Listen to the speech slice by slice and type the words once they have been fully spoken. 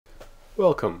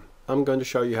Welcome. I'm going to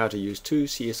show you how to use two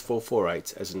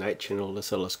CS448's as an 8-channel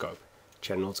oscilloscope.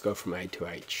 Channels go from A to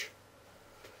H.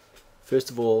 First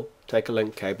of all, take a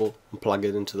link cable and plug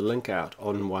it into the link out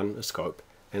on one scope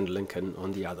and link in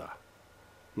on the other.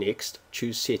 Next,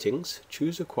 choose Settings,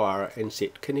 choose Acquire and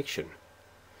set Connection.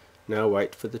 Now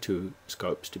wait for the two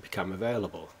scopes to become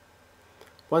available.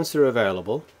 Once they're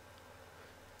available,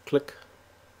 click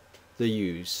the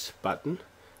Use button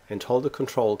and hold the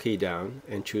Control key down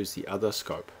and choose the other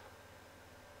scope.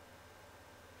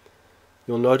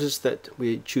 You'll notice that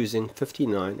we're choosing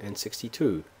 59 and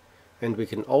 62, and we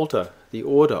can alter the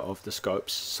order of the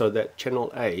scopes so that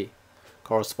channel A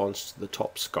corresponds to the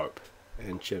top scope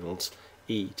and channels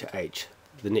E to H,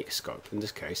 the next scope, in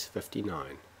this case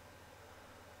 59.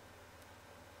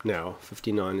 Now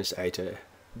 59 is A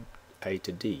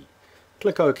to D.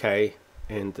 Click OK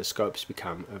and the scopes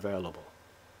become available.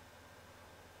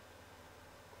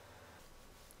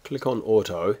 Click on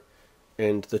Auto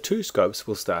and the two scopes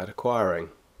will start acquiring.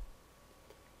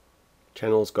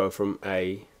 Channels go from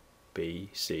A, B,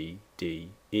 C,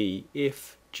 D, E,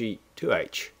 F, G to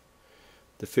H.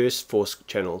 The first four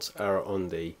channels are on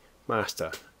the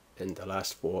master and the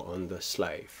last four on the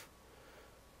slave.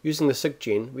 Using the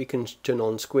SIG-gen we can turn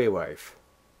on square wave,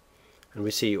 and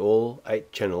we see all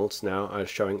 8 channels now are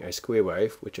showing a square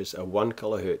wave, which is a 1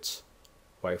 kHz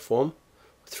waveform,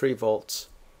 3 volts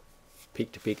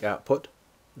peak-to-peak output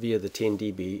via the 10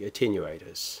 dB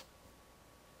attenuators.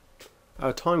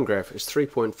 Our time graph is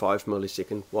 3.5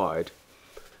 millisecond wide,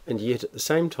 and yet at the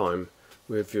same time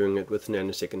we're viewing it with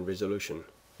nanosecond resolution.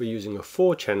 We're using a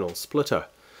 4-channel splitter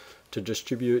to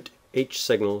distribute each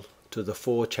signal to the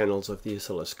 4 channels of the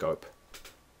oscilloscope.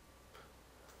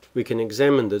 We can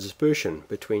examine the dispersion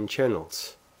between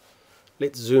channels.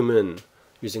 Let's zoom in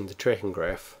using the tracking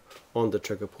graph on the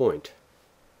trigger point.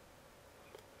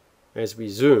 As we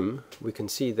zoom, we can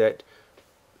see that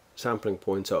sampling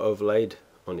points are overlaid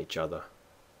on each other.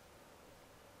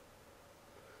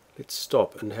 Let's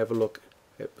stop and have a look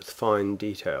at with fine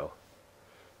detail.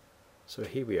 So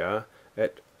here we are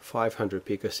at 500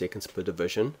 picoseconds per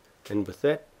division, and with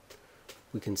that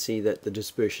we can see that the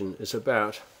dispersion is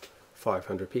about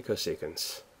 500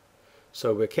 picoseconds.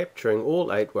 So we're capturing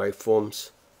all 8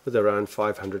 waveforms with around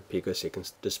 500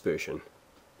 picoseconds dispersion.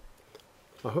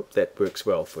 I hope that works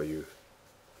well for you.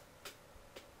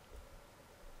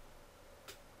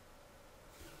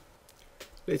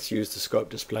 Let's use the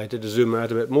scope display to zoom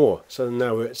out a bit more. So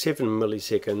now we're at 7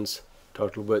 milliseconds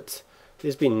total width.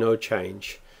 There's been no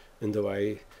change in the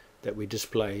way that we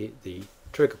display the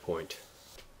trigger point.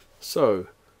 So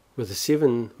with a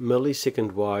 7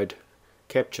 millisecond wide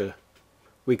capture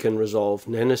we can resolve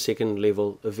nanosecond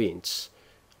level events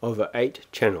over 8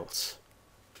 channels.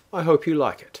 I hope you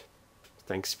like it.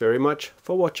 Thanks very much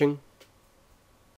for watching.